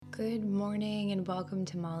Good morning and welcome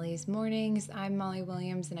to Molly's Mornings. I'm Molly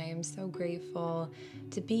Williams and I am so grateful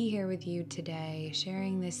to be here with you today,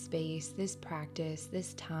 sharing this space, this practice,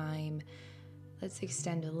 this time. Let's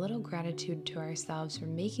extend a little gratitude to ourselves for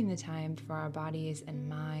making the time for our bodies and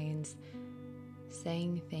minds,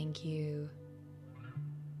 saying thank you.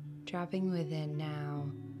 Dropping within now,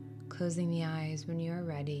 closing the eyes when you are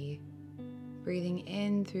ready, breathing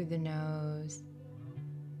in through the nose,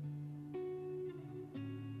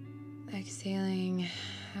 exhaling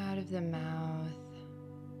out of the mouth.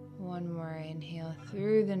 One more inhale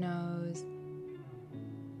through the nose.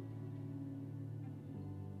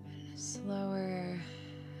 And a slower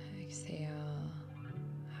exhale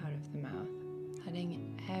out of the mouth.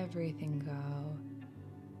 Letting everything go.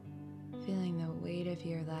 Feeling the weight of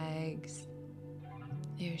your legs.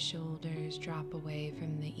 Your shoulders drop away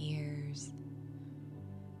from the ears.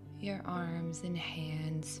 Your arms and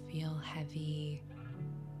hands feel heavy.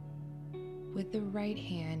 With the right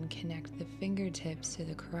hand, connect the fingertips to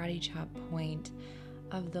the karate chop point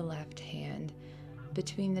of the left hand,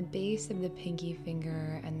 between the base of the pinky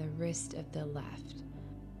finger and the wrist of the left.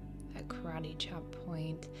 At karate chop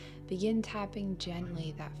point, begin tapping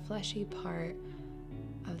gently that fleshy part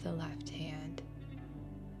of the left hand.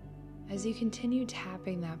 As you continue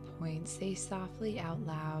tapping that point, say softly out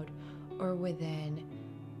loud or within,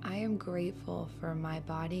 "I am grateful for my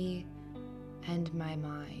body and my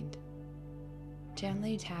mind."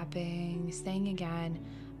 Gently tapping, saying again,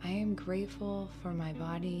 "I am grateful for my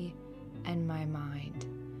body and my mind."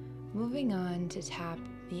 Moving on to tap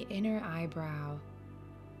the inner eyebrow.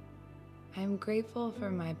 "I am grateful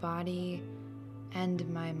for my body and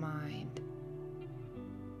my mind."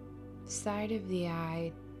 Side of the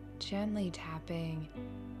eye, gently tapping,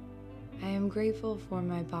 "I am grateful for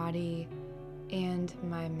my body and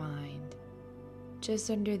my mind."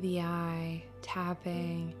 Just under the eye,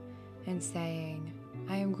 tapping and saying,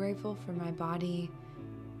 "I am grateful for my body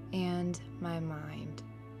and my mind."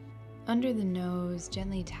 Under the nose,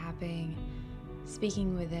 gently tapping,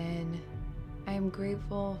 speaking within, "I am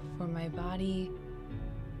grateful for my body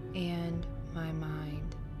and my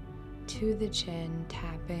mind." To the chin,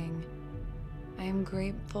 tapping, "I am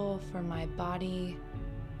grateful for my body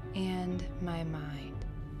and my mind."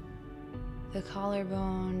 The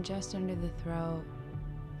collarbone, just under the throat,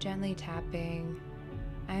 gently tapping,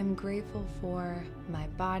 "I am grateful for my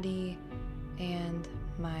body and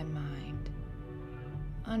my mind."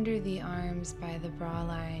 Under the arms by the bra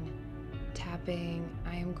line, tapping,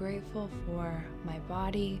 "I am grateful for my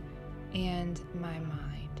body and my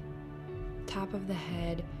mind." Top of the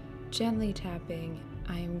head, gently tapping,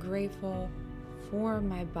 "I am grateful for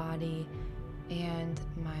my body and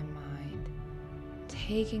my mind."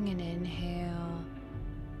 Taking an inhale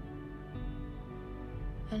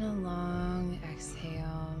and a long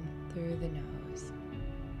exhale through the nose.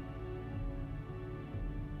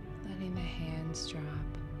 Letting the hands drop.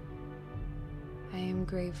 "I am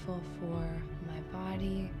grateful for my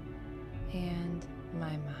body and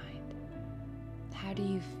my mind." How do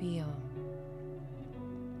you feel?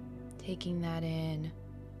 Taking that in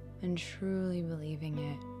and truly believing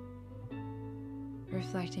it.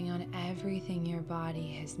 Reflecting on everything your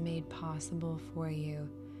body has made possible for you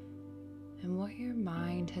and what your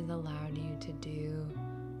mind has allowed you to do,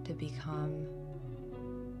 to become.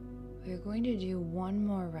 We're going to do one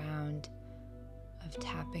more round of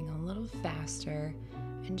tapping a little faster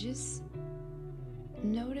and just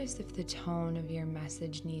notice if the tone of your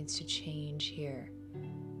message needs to change here.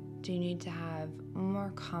 Do you need to have more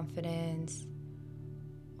confidence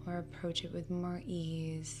or approach it with more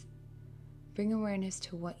ease? Bring awareness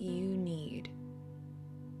to what you need.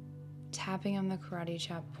 Tapping on the karate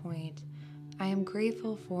chop point, "I am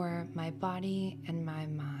grateful for my body and my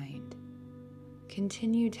mind."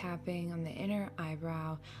 Continue tapping on the inner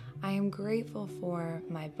eyebrow, "I am grateful for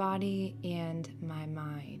my body and my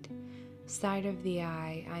mind." Side of the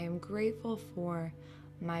eye, "I am grateful for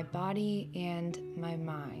my body and my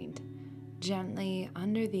mind." Gently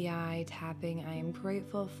under the eye, tapping, "I am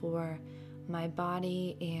grateful for my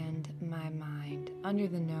body and my mind." Under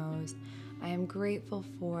the nose, "I am grateful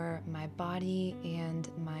for my body and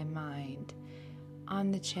my mind." On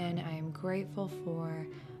the chin, "I am grateful for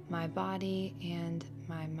my body and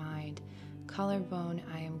my mind." Collarbone,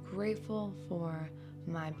 "I am grateful for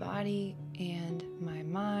my body and my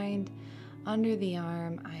mind." Under the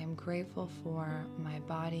arm, "I am grateful for my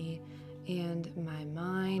body and my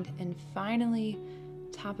mind." And finally,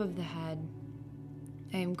 top of the head,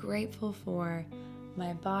 "I am grateful for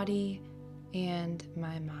my body and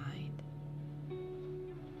my mind."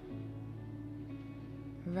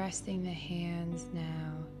 Resting the hands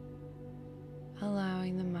now,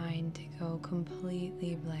 allowing the mind go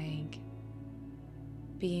completely blank,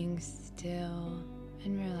 being still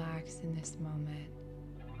and relaxed in this moment,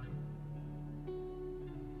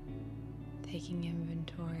 taking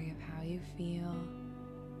inventory of how you feel.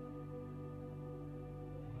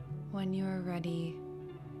 When you are ready,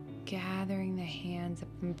 gathering the hands up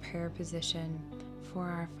in prayer position for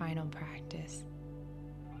our final practice.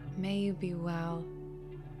 May you be well.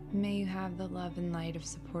 May you have the love and light of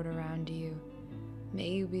support around you. May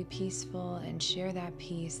you be peaceful and share that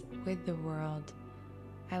peace with the world.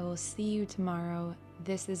 I will see you tomorrow.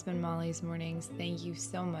 This has been Molly's Mornings. Thank you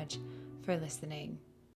so much for listening.